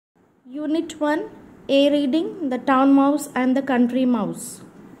Unit 1 A Reading The Town Mouse and the Country Mouse.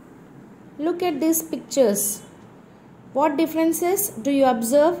 Look at these pictures. What differences do you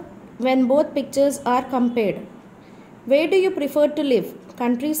observe when both pictures are compared? Where do you prefer to live,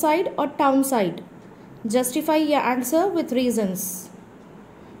 countryside or town side? Justify your answer with reasons.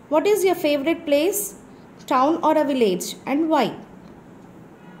 What is your favorite place, town or a village, and why?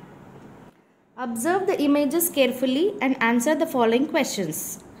 Observe the images carefully and answer the following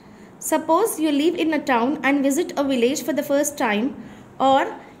questions. Suppose you live in a town and visit a village for the first time,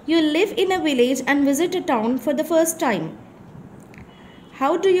 or you live in a village and visit a town for the first time.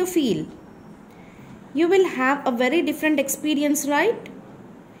 How do you feel? You will have a very different experience, right?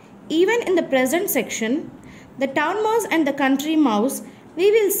 Even in the present section, the town mouse and the country mouse, we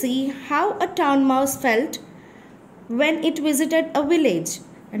will see how a town mouse felt when it visited a village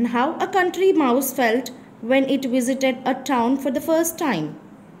and how a country mouse felt when it visited a town for the first time.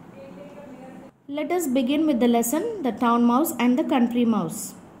 Let us begin with the lesson, the town mouse and the country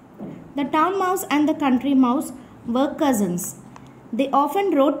mouse. The town mouse and the country mouse were cousins. They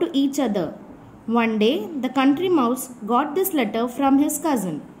often wrote to each other. One day, the country mouse got this letter from his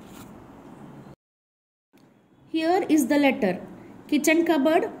cousin. Here is the letter. Kitchen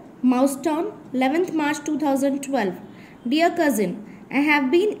cupboard, Mousetown, 11th March 2012. Dear cousin, I have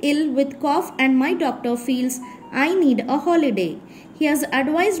been ill with cough and my doctor feels I need a holiday. He has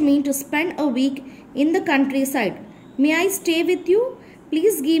advised me to spend a week in the countryside. May I stay with you?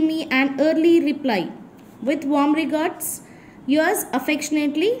 Please give me an early reply. With warm regards, yours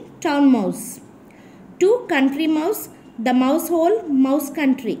affectionately, Town Mouse. To Country Mouse, the mouse hole, mouse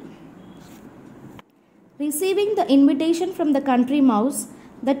country. Receiving the invitation from the country mouse,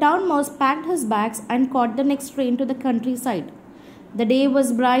 the town mouse packed his bags and caught the next train to the countryside. The day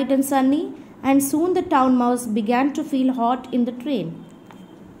was bright and sunny, and soon the town mouse began to feel hot in the train.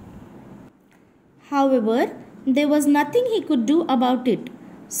 However, there was nothing he could do about it,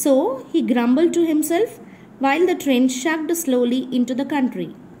 so he grumbled to himself while the train chugged slowly into the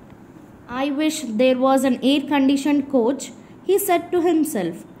country. I wish there was an air-conditioned coach, he said to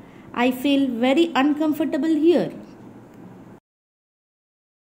himself. I feel very uncomfortable here.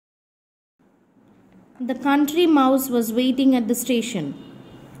 The country mouse was waiting at the station.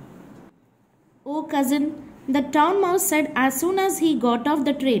 Oh cousin, the town mouse said as soon as he got off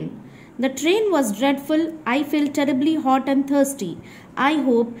the train. The train was dreadful. I feel terribly hot and thirsty. I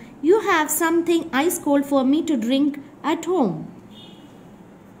hope you have something ice cold for me to drink at home.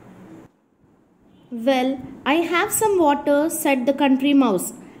 Well, I have some water, said the country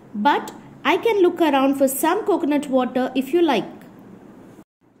mouse, but I can look around for some coconut water if you like.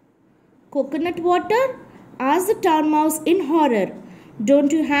 Coconut water? Asked the town mouse in horror.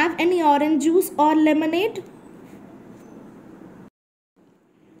 Don't you have any orange juice or lemonade?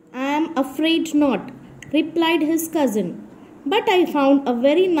 I am afraid not, replied his cousin. But I found a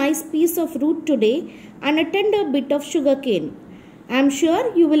very nice piece of root today and a tender bit of sugarcane. I am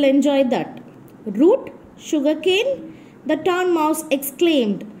sure you will enjoy that. Root? Sugarcane? The town mouse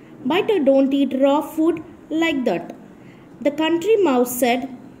exclaimed. But I don't eat raw food like that. The country mouse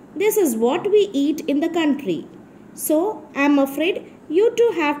said, this is what we eat in the country. So I am afraid you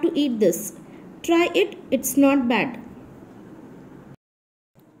too have to eat this. Try it, it's not bad.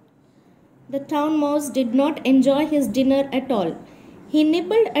 The town mouse did not enjoy his dinner at all. He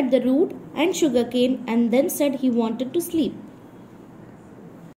nibbled at the root and sugarcane and then said he wanted to sleep.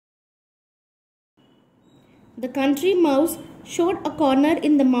 The country mouse showed a corner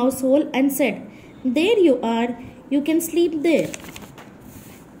in the mouse hole and said, there you are, you can sleep there.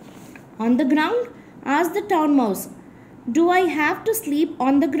 On the ground? Asked the town mouse. Do I have to sleep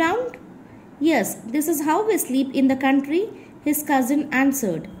on the ground? Yes, this is how we sleep in the country, his cousin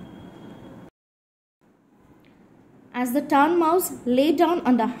answered. As the town mouse lay down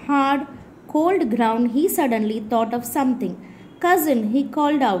on the hard, cold ground, he suddenly thought of something. Cousin, he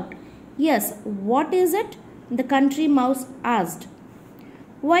called out. Yes, what is it? The country mouse asked.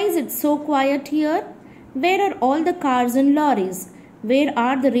 Why is it so quiet here? Where are all the cars and lorries? Where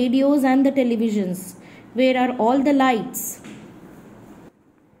are the radios and the televisions? Where are all the lights?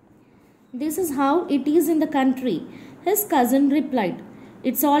 This is how it is in the country, his cousin replied.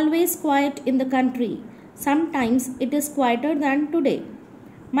 It's always quiet in the country. Sometimes it is quieter than today.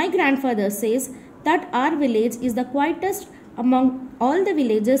 My grandfather says that our village is the quietest among all the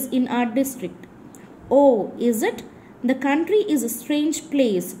villages in our district. Oh, is it? The country is a strange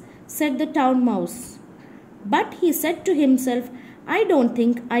place, said the town mouse. But he said to himself, I don't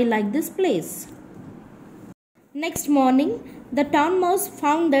think I like this place. Next morning, the town mouse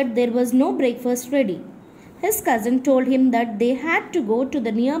found that there was no breakfast ready. his cousin told him that they had to go to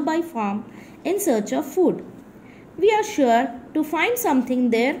the nearby farm in search of food. "We are sure to find something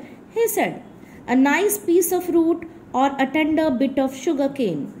there," he said, "a nice piece of fruit or a tender bit of sugar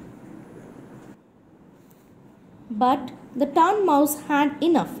cane." But the town mouse had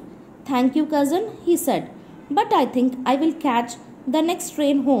enough. "Thank you, cousin," he said, "but I think I will catch the next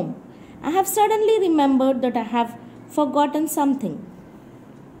train home. I have suddenly remembered that I have forgotten something."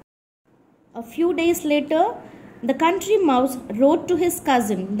 A few days later, the country mouse wrote to his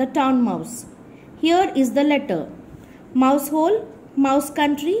cousin, the town mouse. "Here is the letter. Mousehole, Mouse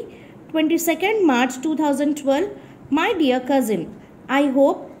Country, 22nd March 2012. My dear cousin, I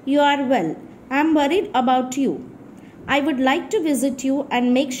hope you are well. I am worried about you. I would like to visit you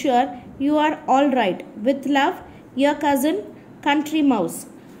and make sure you are all right. With love, your cousin, Country Mouse.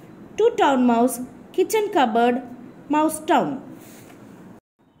 To Town Mouse, Kitchen Cupboard, Mouse Town."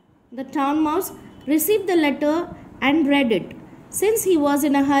 The town mouse received the letter and read it. Since he was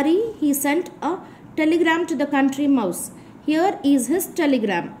in a hurry, he sent a telegram to the country mouse. Here is his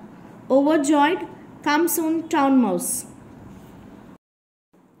telegram. "Overjoyed, come soon, town mouse."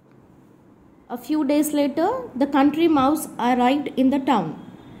 A few days later, the country mouse arrived in the town.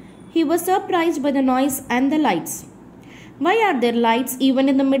 He was surprised by the noise and the lights. "Why are there lights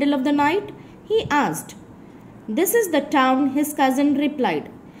even in the middle of the night?" he asked. "This is the town," his cousin replied.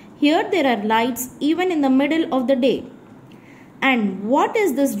 "Here there are lights even in the middle of the day." "And what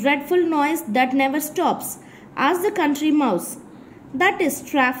is this dreadful noise that never stops?" asked the country mouse. "That is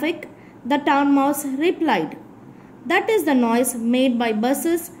traffic," the town mouse replied. "That is the noise made by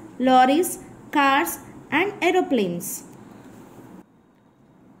buses, lorries, cars and aeroplanes."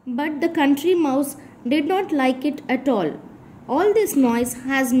 But the country mouse did not like it at all. "All this noise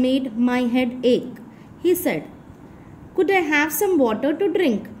has made my head ache," he said. "Could I have some water to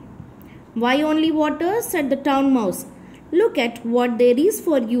drink?" "Why only water?" said the town mouse. "Look at what there is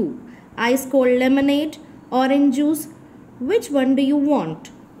for you. Ice cold lemonade, orange juice. Which one do you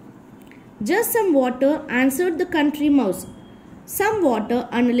want?" "Just some water," answered the country mouse. "Some water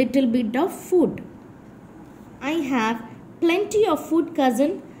and a little bit of food." "I have plenty of food,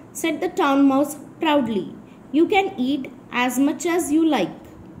 cousin," said the town mouse proudly. "You can eat as much as you like."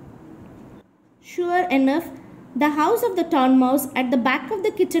 Sure enough, the house of the town mouse at the back of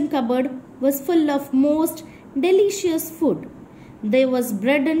the kitchen cupboard was full of most delicious food. There was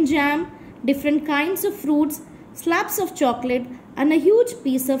bread and jam, different kinds of fruits, slabs of chocolate, and a huge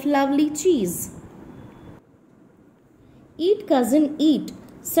piece of lovely cheese. "Eat, cousin, eat,"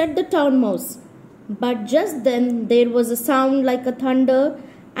 said the town mouse. But just then there was a sound like a thunder,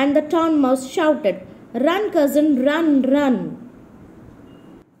 and the town mouse shouted, "Run, cousin, run, run."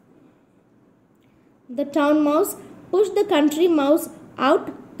 The town mouse pushed the country mouse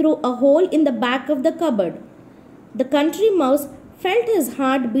out through a hole in the back of the cupboard. The country mouse felt his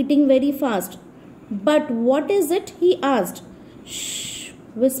heart beating very fast. "But what is it?" he asked. "Shh,"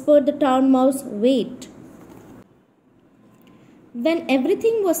 whispered the town mouse. "Wait." When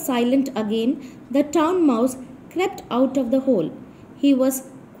everything was silent again, the town mouse crept out of the hole. He was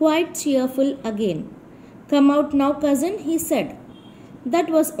quite cheerful again. "Come out now, cousin," he said.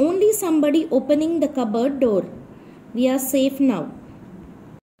 "That was only somebody opening the cupboard door. We are safe now."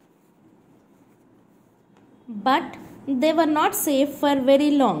 But they were not safe for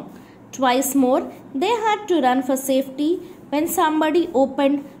very long. Twice more, they had to run for safety when somebody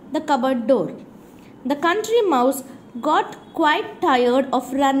opened the cupboard door. The country mouse got quite tired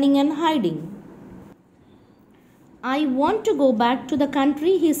of running and hiding. "I want to go back to the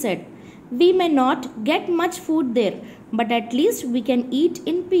country," he said. "We may not get much food there, but at least we can eat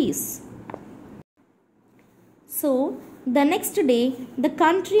in peace." So, the next day, the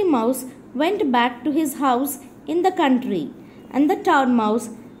country mouse went back to his house in the country, and the town mouse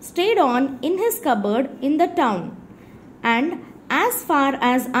stayed on in his cupboard in the town. And as far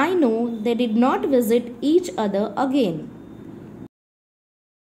as I know, they did not visit each other again.